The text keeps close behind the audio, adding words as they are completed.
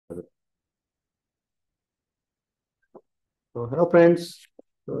So, hello friends.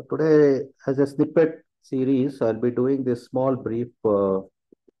 So, today, as a snippet series, I'll be doing this small brief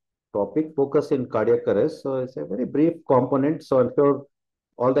topic focus in cardiac arrest. So, it's a very brief component. So, I'm sure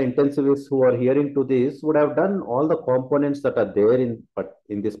all the intensivists who are hearing to this would have done all the components that are there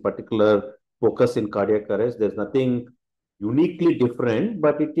in this particular focus in cardiac arrest. There's nothing uniquely different,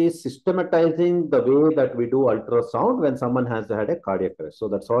 but it is systematizing the way that we do ultrasound when someone has had a cardiac arrest. So,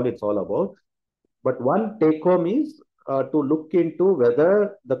 that's all it's all about. But one take home is to look into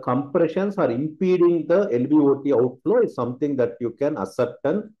whether the compressions are impeding the LVOT outflow is something that you can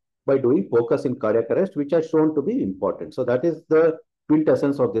ascertain by doing focus in cardiac arrest, which are shown to be important. So that is the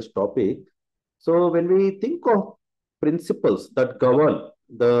quintessence of this topic. So when we think of principles that govern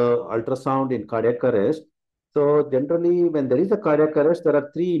the ultrasound in cardiac arrest, so generally when there is a cardiac arrest, there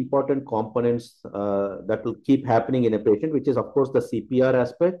are three important components that will keep happening in a patient, which is of course the CPR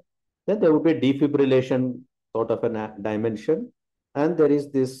aspect. Then there would be defibrillation sort of a dimension. And there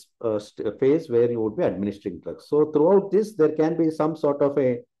is this phase where you would be administering drugs. So throughout this, there can be some sort of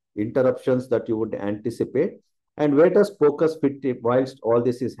a interruptions that you would anticipate. And where does focus fit whilst all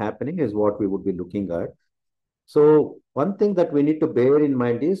this is happening is what we would be looking at. So one thing that we need to bear in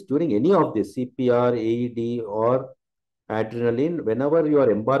mind is during any of this CPR, AED, or adrenaline, whenever you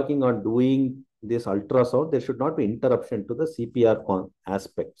are embarking on doing this ultrasound, there should not be interruption to the CPR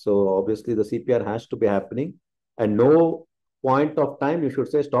aspect. So obviously the CPR has to be happening, and no point of time you should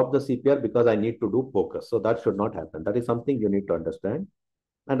say stop the CPR because I need to do focus. So that should not happen. That is something you need to understand.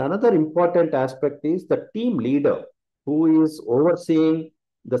 And another important aspect is the team leader who is overseeing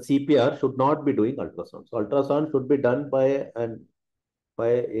the CPR should not be doing ultrasound. So ultrasound should be done by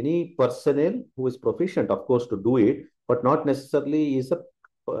any personnel who is proficient, of course, to do it, but not necessarily is a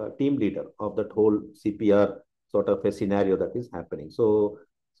team leader of that whole CPR sort of a scenario that is happening. So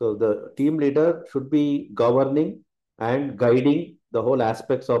the team leader should be governing and guiding the whole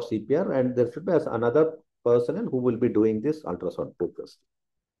aspects of CPR, and there should be another personnel who will be doing this ultrasound focus.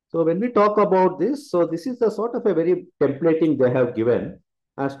 So when we talk about this, so this is the sort of a very templating they have given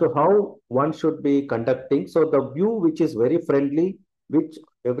as to how one should be conducting. So the view which is very friendly, which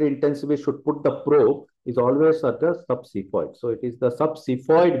every intensivist should put the probe, is always at the subcephoid. So it is the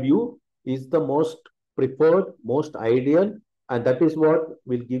subcephoid view is the most preferred, most ideal, and that is what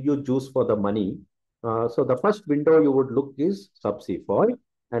will give you juice for the money. So the first window you would look is subcephoid.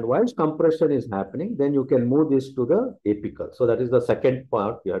 And whilst compression is happening, then you can move this to the apical. So that is the second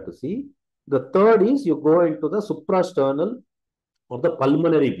part you have to see. The third is you go into the suprasternal or the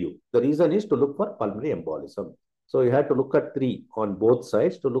pulmonary view. The reason is to look for pulmonary embolism. So you have to look at three on both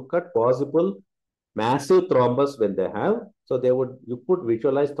sides to look at possible massive thrombus when they have. So you could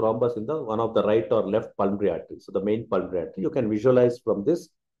visualize thrombus in the one of the right or left pulmonary artery. So the main pulmonary artery, you can visualize from this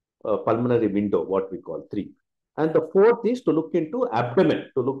pulmonary window, what we call three. And the fourth is to look into abdomen,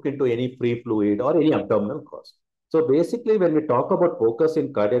 to look into any free fluid or any abdominal cause. So basically, when we talk about focus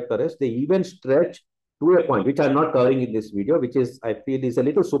in cardiac arrest, they even stretch to a point, which I'm not covering in this video, which is, I feel, is a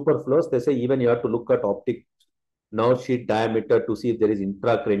little superfluous. They say even you have to look at optic nerve sheet diameter to see if there is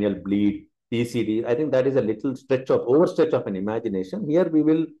intracranial bleed, TCD. I think that is a little overstretch of an imagination. Here we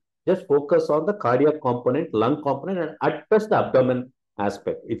will just focus on the cardiac component, lung component, and at best the abdomen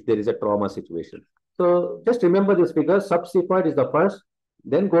aspect if there is a trauma situation. So just remember this figure. Subcephoid is the first,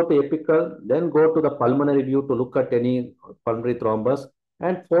 then go to apical, then go to the pulmonary view to look at any pulmonary thrombus.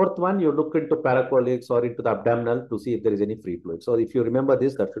 And fourth one, you look into paracolix or into the abdominal to see if there is any free fluid. So if you remember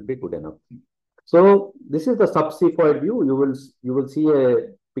this, that should be good enough. So this is the subcephoid view. You will see a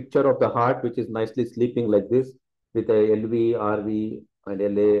picture of the heart, which is nicely sleeping like this with a LV, RV, and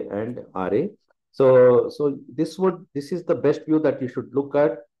LA and RA. So this is the best view that you should look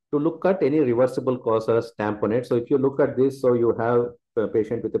at to look at any reversible causes, tamponade. So if you look at this, so you have a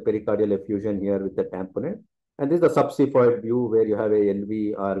patient with a pericardial effusion here with the tamponade. And this is the subcephoid view where you have a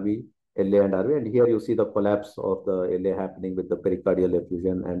LV, RV, LA and RV. And here you see the collapse of the LA happening with the pericardial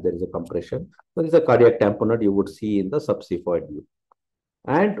effusion and there is a compression. So this is a cardiac tamponade you would see in the subcephoid view.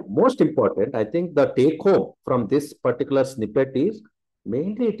 And most important, I think the take home from this particular snippet is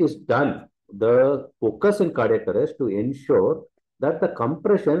mainly it is done, the focus in cardiac arrest to ensure that the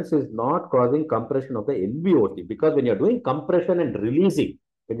compressions is not causing compression of the LVOT. Because when you're doing compression and releasing,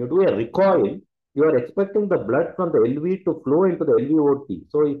 when you do a recoil, you are expecting the blood from the LV to flow into the LVOT.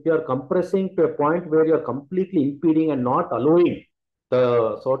 So if you are compressing to a point where you are completely impeding and not allowing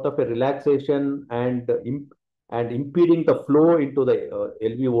the sort of a relaxation and impeding the flow into the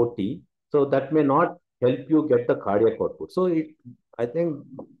LVOT, so that may not help you get the cardiac output. So I think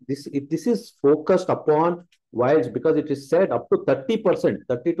if this is focused upon whilst, because it is said up to 30%,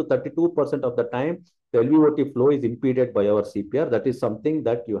 30 to 32% of the time, the LVOT flow is impeded by our CPR. That is something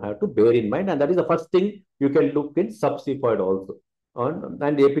that you have to bear in mind. And that is the first thing you can look in subcephoid also. And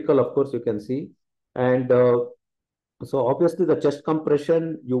apical, of course, you can see. And so obviously the chest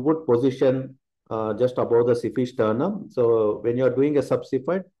compression, you would position just above the Syphilis sternum. So when you're doing a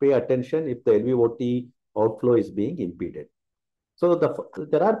subcephoid, pay attention if the LVOT outflow is being impeded. So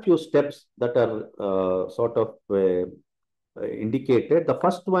there are few steps that are sort of indicated. The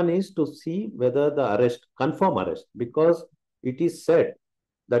first one is to see whether the arrest, confirm arrest, because it is said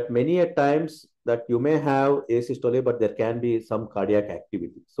that many a times that you may have asystole, but there can be some cardiac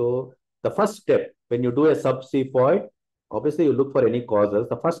activity. So the first step when you do a subcephoid, obviously you look for any causes.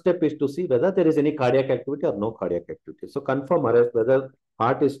 The first step is to see whether there is any cardiac activity or no cardiac activity. So confirm arrest, whether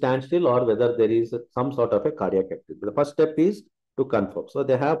heart is standstill or whether there is some sort of a cardiac activity. The first step is to confirm. So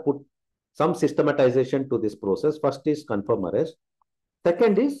they have put some systematization to this process. First is confirm arrest.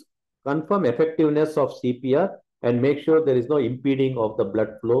 Second is confirm effectiveness of CPR and make sure there is no impeding of the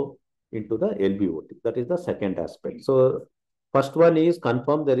blood flow into the LVOT. That is the second aspect. So first one is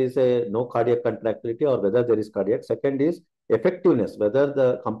confirm there is a no cardiac contractility or whether there is cardiac. Second is effectiveness, whether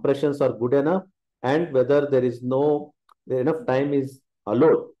the compressions are good enough and whether there is no enough time is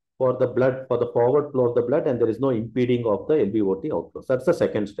allowed for the blood, for the forward flow of the blood, and there is no impeding of the LVOT outflow. That's the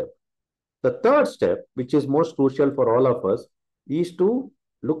second step. The third step, which is most crucial for all of us, is to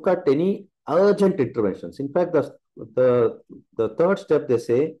look at any urgent interventions. In fact, the third step, they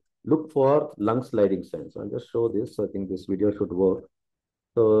say, look for lung sliding signs. I'll just show this. I think this video should work.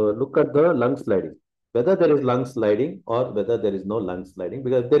 So look at the lung sliding, whether there is lung sliding or whether there is no lung sliding.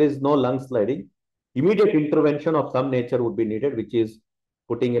 Because if there is no lung sliding, immediate intervention of some nature would be needed, which is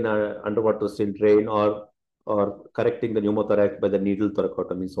putting in an underwater seal drain or correcting the pneumothorax by the needle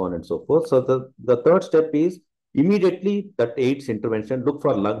thoracotomy, so on and so forth. So the third step is immediately that aids intervention, look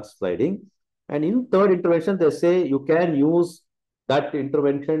for lung sliding. And in third intervention, they say you can use that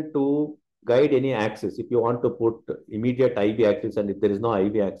intervention to guide any axis. If you want to put immediate IV axis and if there is no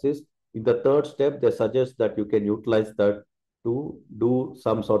IV axis, in the third step, they suggest that you can utilize that to do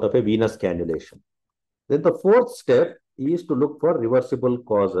some sort of a venous cannulation. Then the fourth step is to look for reversible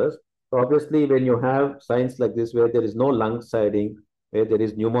causes. So obviously, when you have signs like this, where there is no lung sliding, where there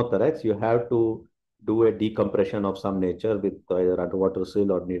is pneumothorax, you have to do a decompression of some nature with either underwater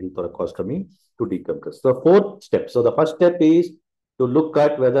seal or needle thoracostomy to decompress. The fourth step. So the first step is to look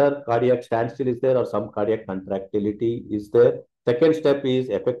at whether cardiac standstill is there or some cardiac contractility is there. Second step is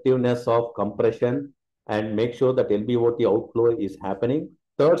effectiveness of compression and make sure that LVOT outflow is happening.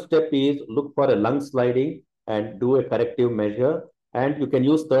 Third step is look for a lung sliding and do a corrective measure. And you can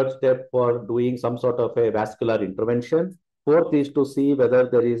use third step for doing some sort of a vascular intervention. Fourth is to see whether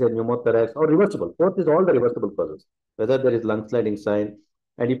there is a pneumothorax or reversible. Fourth is all the reversible causes, whether there is lung sliding sign.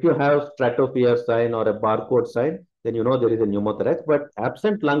 And if you have stratosphere sign or a barcode sign, then you know there is a pneumothorax. But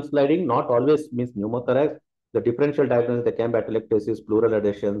absent lung sliding not always means pneumothorax. The differential diagnosis, the atelectasis, pleural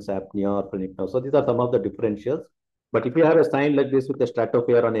adhesions, apnea, or phrenic nerve. So these are some of the differentials. But if you have a sign like this with a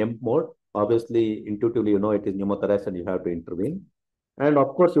stratosphere on M mode, obviously intuitively you know it is pneumothorax and you have to intervene. And of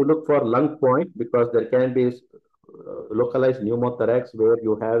course, you look for lung point because there can be localized pneumothorax where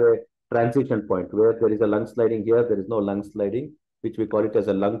you have a transition point where there is a lung sliding here, there is no lung sliding, which we call it as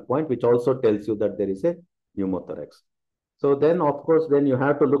a lung point, which also tells you that there is a pneumothorax. So then, of course, then you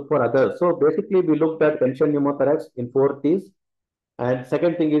have to look for others. So basically, we looked at tension pneumothorax in 4Ts. And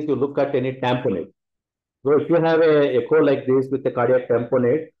second thing is you look at any tamponade. So if you have a echo like this with a cardiac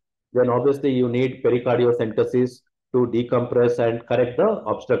tamponade, then obviously you need pericardiocentesis to decompress and correct the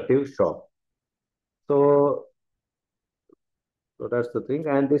obstructive shock. So that's the thing.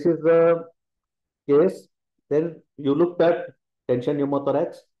 And this is the case. Then you looked at tension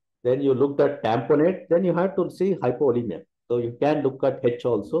pneumothorax. Then you looked at tamponade. Then you have to see hypovolemia. So you can look at H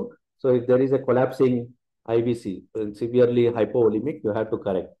also. So if there is a collapsing IVC, severely hypovolemic, you have to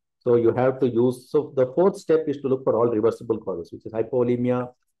correct. So you have to use, so the fourth step is to look for all reversible causes, which is hypovolemia,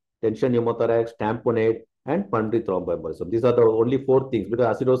 tension pneumothorax, tamponade, and pulmonary thromboembolism. These are the only four things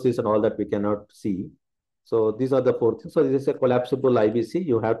because acidosis and all that we cannot see. So these are the four things. So this is a collapsible IVC,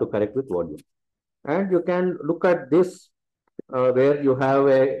 you have to correct with volume. And you can look at this where you have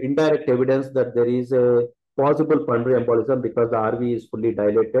a indirect evidence that there is a possible pulmonary embolism because the RV is fully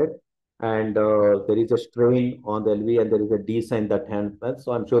dilated and there is a strain on the LV and there is a D sign that happens.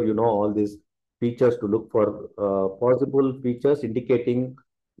 So I'm sure you know all these features to look for possible features indicating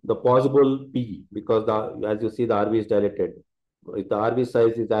the possible PE because as you see the RV is dilated. If the RV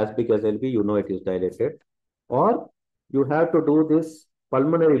size is as big as LV, you know it is dilated. Or you have to do this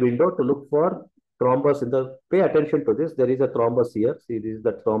pulmonary window to look for thrombus in the, pay attention to this. There is a thrombus here. See, this is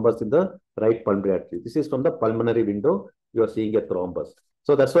the thrombus in the right pulmonary artery. This is from the pulmonary window. You are seeing a thrombus.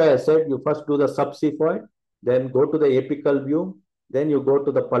 So that's why I said you first do the subxiphoid, then go to the apical view, then you go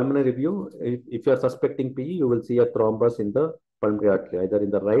to the pulmonary view. If you are suspecting PE, you will see a thrombus in the pulmonary artery, either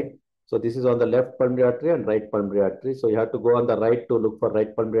in the right. So this is on the left pulmonary artery and right pulmonary artery. So you have to go on the right to look for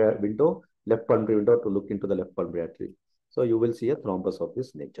right pulmonary window, left pulmonary window to look into the left pulmonary artery. So you will see a thrombus of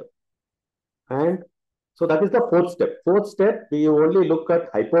this nature. And so that is the fourth step. Fourth step, we only look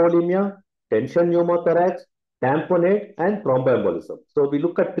at hypovolemia, tension pneumothorax, tamponade, and thromboembolism. So we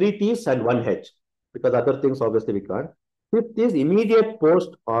look at 3 T's and 1 H because other things obviously we can't. Fifth is immediate post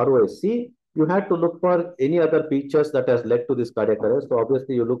ROSC. You have to look for any other features that has led to this cardiac arrest. So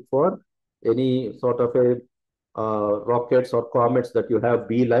obviously you look for any sort of a rockets or comets that you have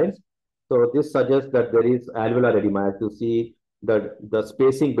B lines. So this suggests that there is alveolar edema. As you see, the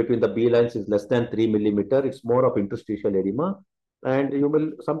spacing between the B lines is less than 3 millimeter. It's more of interstitial edema. And you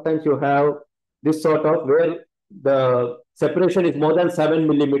will sometimes you have this sort of where the separation is more than 7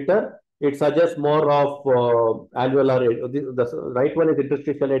 millimeter. It suggests more of alveolar. The right one is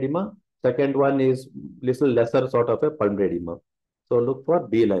interstitial edema. Second one is little lesser sort of a pulmonary edema. So look for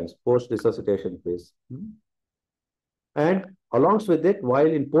B lines, post-resuscitation phase. And along with it, while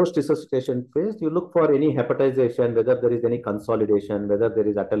in post-resuscitation phase, you look for any hepatization, whether there is any consolidation, whether there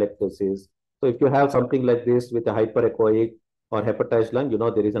is atelectasis. So if you have something like this with a hyperechoic or hepatized lung, you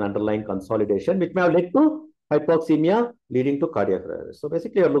know there is an underlying consolidation, which may have led to hypoxemia leading to cardiac arrest. So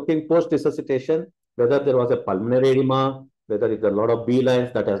basically, you're looking post-resuscitation, whether there was a pulmonary edema, whether it's a lot of B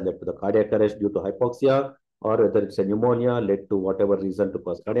lines that has led to the cardiac arrest due to hypoxia, or whether it's a pneumonia led to whatever reason to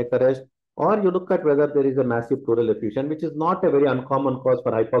cause cardiac arrest, or you look at whether there is a massive pleural effusion, which is not a very uncommon cause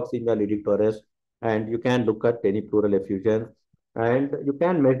for hypoxemia leading to arrest. And you can look at any pleural effusion, and you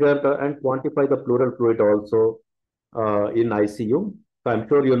can measure and quantify the pleural fluid also in ICU. So I'm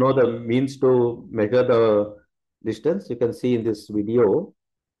sure you know the means to measure the distance. You can see in this video.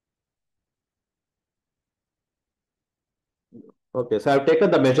 Okay, so I've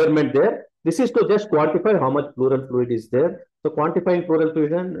taken the measurement there. This is to just quantify how much pleural fluid is there. So quantifying pleural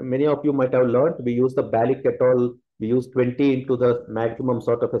fluid, many of you might have learned, we use the Balick et al. We use 20 into the maximum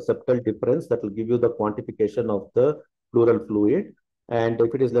sort of a septal difference that will give you the quantification of the pleural fluid. And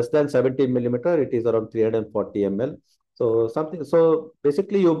if it is less than 70 millimeter, it is around 340 ml. So something. So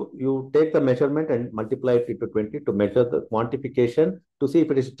basically, you take the measurement and multiply it into 20 to measure the quantification to see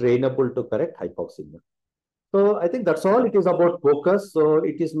if it is trainable to correct hypoxemia. So I think that's all it is about POCUS. So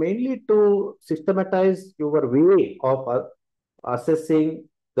it is mainly to systematize your way of assessing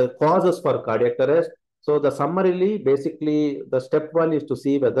the causes for cardiac arrest. So the summarily, basically, the step one is to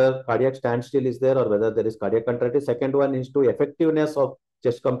see whether cardiac standstill is there or whether there is cardiac contractility. Second one is to effectiveness of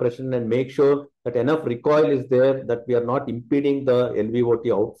chest compression and make sure that enough recoil is there, that we are not impeding the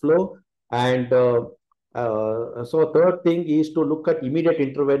LVOT outflow. And so third thing is to look at immediate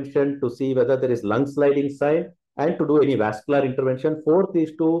intervention to see whether there is lung sliding sign and to do any vascular intervention. Fourth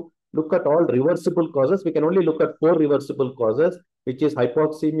is to look at all reversible causes. We can only look at 4 reversible causes, which is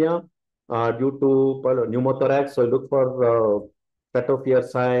hypoxemia due to pneumothorax. So you look for stratosphere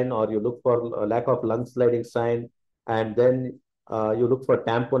sign, or you look for lack of lung sliding sign, and then you look for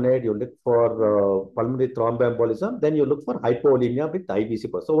tamponade, you look for pulmonary thromboembolism, then you look for hypovolemia with IVC.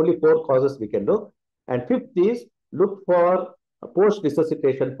 So only 4 causes we can do. And fifth is look for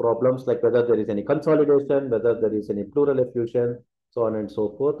post-resuscitation problems, like whether there is any consolidation, whether there is any pleural effusion, so on and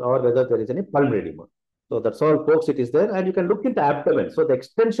so forth, or whether there is any pulmonary edema. So that's all, folks, it is there. And you can look into abdomen. So the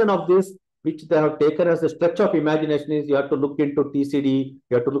extension of this, which they have taken as a stretch of imagination, is you have to look into TCD,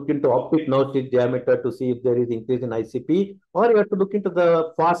 you have to look into optic nerve sheath diameter to see if there is increase in ICP, or you have to look into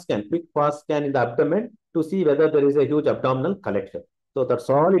the fast scan, quick fast scan in the abdomen to see whether there is a huge abdominal collection. So that's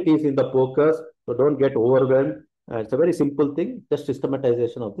all it is in the POCUS. So don't get overwhelmed. It's a very simple thing, just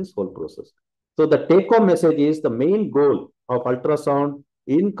systematization of this whole process. So the take-home message is the main goal of ultrasound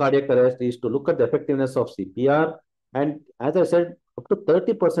in cardiac arrest is to look at the effectiveness of CPR. And as I said, up to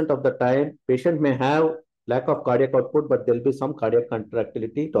 30% of the time, patient may have lack of cardiac output, but there will be some cardiac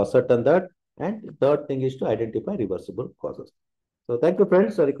contractility to ascertain that. And the third thing is to identify reversible causes. So thank you,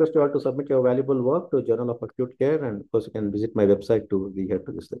 friends. I request you all to submit your valuable work to Journal of Acute Care. And of course, you can visit my website to be here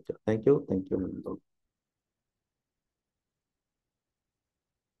to this lecture. Thank you. Thank you.